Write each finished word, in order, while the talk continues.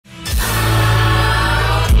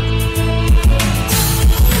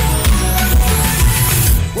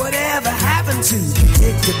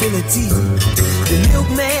responsibility. The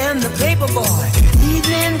milkman, the paper boy,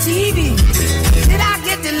 evening TV. Did I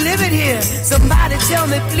get delivered here? Somebody tell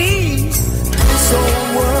me please. This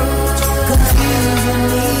whole world confusing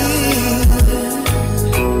me.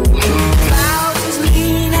 Clouds as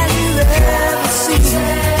mean as you've ever seen.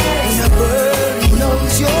 Ain't a bird who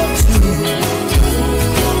knows you're true.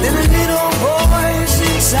 Then a little voice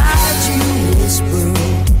inside you whispers,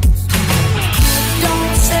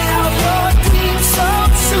 don't sell your dreams so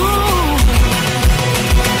soon.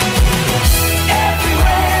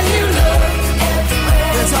 Everywhere you look,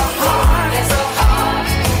 there's a heart,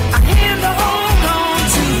 a hand to hold on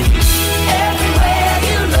to. Everywhere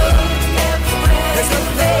you look, there's a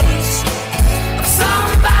face of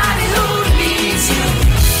somebody who needs you.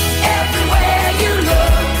 Everywhere you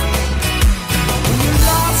look, when you're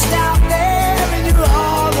lost out there and you're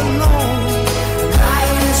all alone,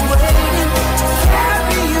 life is waiting to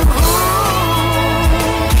carry you home.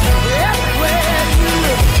 Everywhere you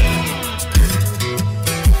look,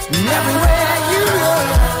 and everywhere you look.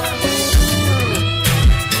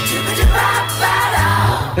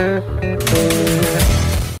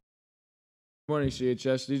 Morning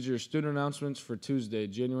CHS. These are your student announcements for Tuesday,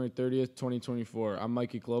 January 30th, 2024. I'm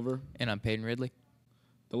Mikey Clover. And I'm Peyton Ridley.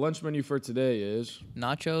 The lunch menu for today is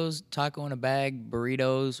Nachos, taco in a bag,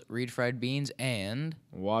 burritos, Reed fried beans, and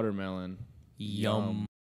watermelon. yum.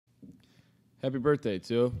 Happy birthday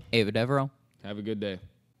to Ava Devereaux. Have a good day.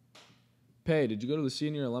 Pay, did you go to the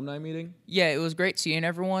senior alumni meeting? Yeah, it was great seeing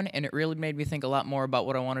everyone, and it really made me think a lot more about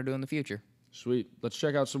what I want to do in the future. Sweet. Let's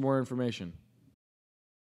check out some more information.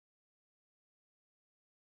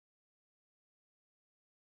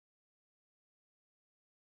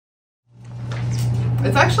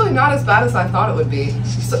 It's actually not as bad as I thought it would be.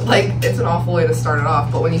 So, like, it's an awful way to start it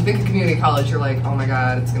off, but when you think of community college, you're like, oh my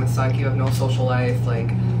god, it's gonna suck, you have no social life, like,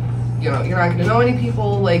 you know, you're not gonna know any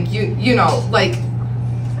people, like, you know, like,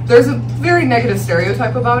 there's a very negative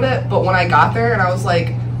stereotype about it, but when I got there and I was like,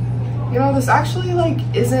 you know, this actually, like,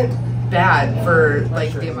 isn't bad for,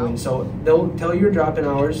 like, the amount. So they'll tell you your drop-in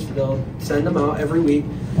hours, they'll send them out every week,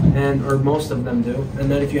 or most of them do, and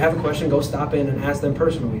then if you have a question, go stop in and ask them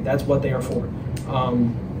personally. That's what they are for.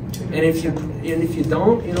 And if you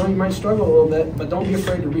don't, you know, you might struggle a little bit, but don't be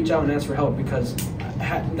afraid to reach out and ask for help, because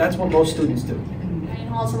that's what most students do.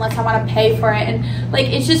 Unless I want to pay for it, and like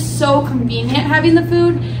it's just so convenient having the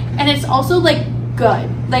food, and it's also like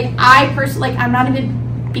good. Like I personally, like I'm not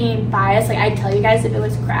even being biased, like I'd tell you guys if it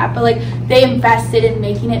was crap, but like they invested in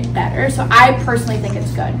making it better, so I personally think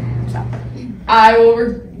it's good. So I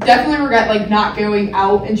will definitely regret like not going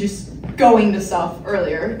out and just going to stuff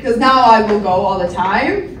earlier, because now I will go all the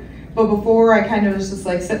time, but before I kind of was just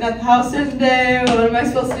like sitting at the house during the day, what am I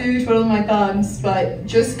supposed to do, twiddling my thumbs, but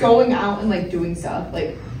just going out and like doing stuff,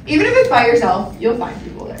 like even if it's by yourself, you'll find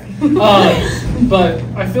people there. But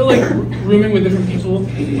I feel like rooming with different people,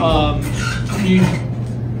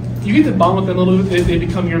 you get to bond with them a little bit. They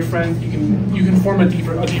become your friend. You can form a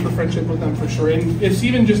deeper friendship with them for sure. And it's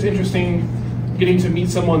even just interesting getting to meet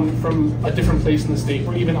someone from a different place in the state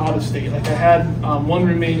or even out of state. Like I had one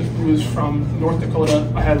roommate who was from North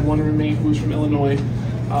Dakota. I had one roommate who was from Illinois.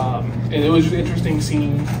 And it was interesting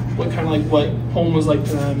seeing what home was like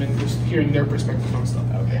to them and just hearing their perspective on stuff.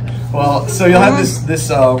 Okay. Well, so you'll have this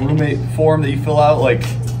roommate form that you fill out, like,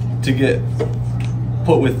 to get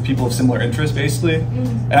put with people of similar interests, basically.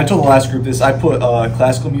 And I told the last group this. I put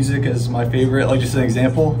classical music as my favorite, like just an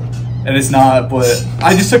example. And it's not, but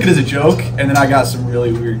I just took it as a joke, and then I got some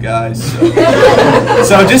really weird guys. So,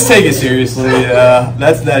 so just take it seriously.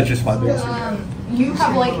 That's just my biggest regret. You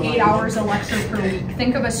have like 8 hours of lecture per week.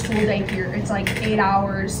 Think of a school day here. It's like 8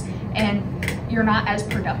 hours, and you're not as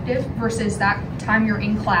productive versus that time you're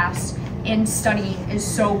in class and studying is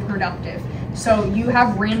so productive. So you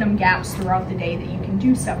have random gaps throughout the day that you can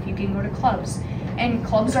do stuff. You can go to clubs, and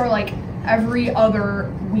clubs are like every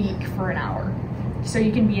other week for an hour. So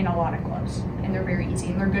you can be in a lot of clubs, and they're very easy,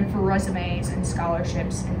 and they're good for resumes and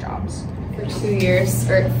scholarships and jobs. For 2 years,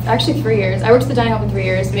 or actually 3 years. I worked at the dining hall for 3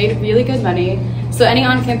 years, made really good money. So any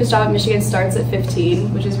on-campus job in Michigan starts at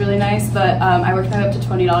 $15, which is really nice, but I worked my way up to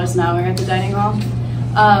 $20 an hour at the dining hall.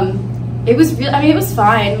 It was really, it was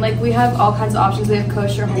fine. Like, we have all kinds of options. We have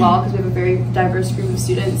kosher, halal, because we have a very diverse group of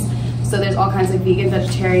students. So there's all kinds of vegan,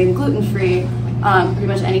 vegetarian, gluten-free, pretty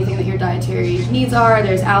much anything that your dietary needs are.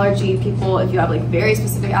 There's allergy people if you have like very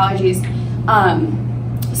specific allergies.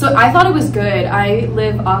 So I thought it was good. I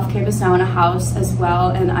live off campus now in a house as well,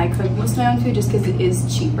 and I cook most of my own food just because it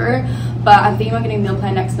is cheaper. But I'm thinking about getting a meal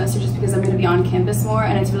plan next semester just because I'm going to be on campus more,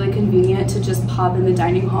 and it's really convenient to just pop in the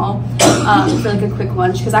dining hall for like a quick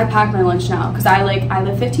lunch. Because I pack my lunch now because I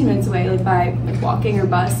live 15 minutes away, like by like walking or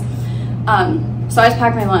bus. So I just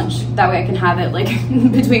pack my lunch. That way I can have it like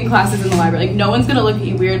between classes in the library. Like no one's gonna look at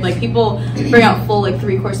you weird. Like people bring out full like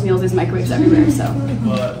 3-course meals. There's microwaves everywhere. So.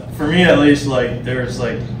 But for me at least, like there's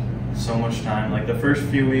like so much time. Like the first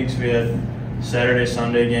few weeks we had Saturday,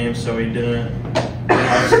 Sunday games, so we didn't.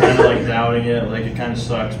 I was kind of like doubting it. Like it kind of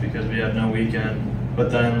sucks because we had no weekend.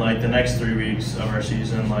 But then like the next 3 weeks of our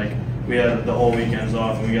season, like we had the whole weekends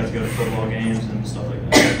off and we got to go to football games and stuff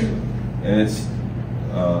like that. And it's.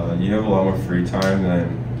 You have a lot more free time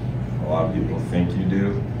than a lot of people think you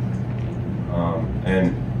do.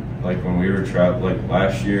 And like when we were traveling, like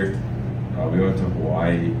last year, we went to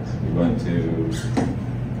Hawaii. We went to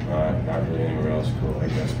not really anywhere else cool, I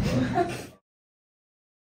guess. But.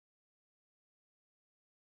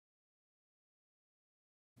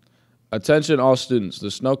 Attention all students.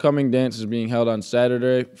 The Snow Coming Dance is being held on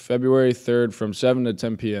Saturday, February 3rd from 7 to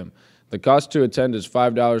 10 p.m. The cost to attend is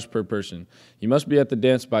 $5 per person. You must be at the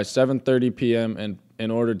dance by 7:30 p.m.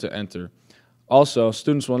 in order to enter. Also,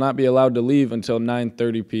 students will not be allowed to leave until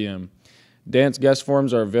 9:30 p.m. Dance guest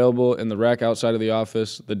forms are available in the rack outside of the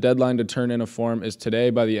office. The deadline to turn in a form is today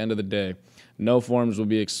by the end of the day. No forms will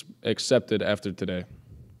be accepted after today.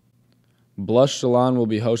 Blush Salon will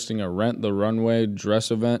be hosting a Rent the Runway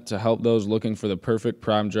dress event to help those looking for the perfect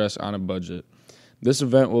prom dress on a budget. This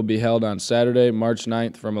event will be held on Saturday, March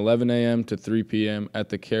 9th from 11 a.m. to 3 p.m. at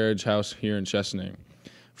the Carriage House here in Chesaning.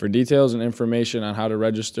 For details and information on how to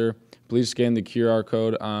register, please scan the QR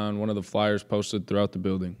code on one of the flyers posted throughout the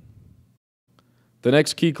building. The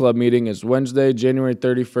next Key Club meeting is Wednesday, January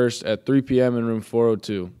 31st at 3 p.m. in room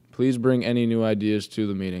 402. Please bring any new ideas to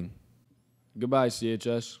the meeting. Goodbye,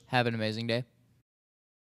 CHS. Have an amazing day.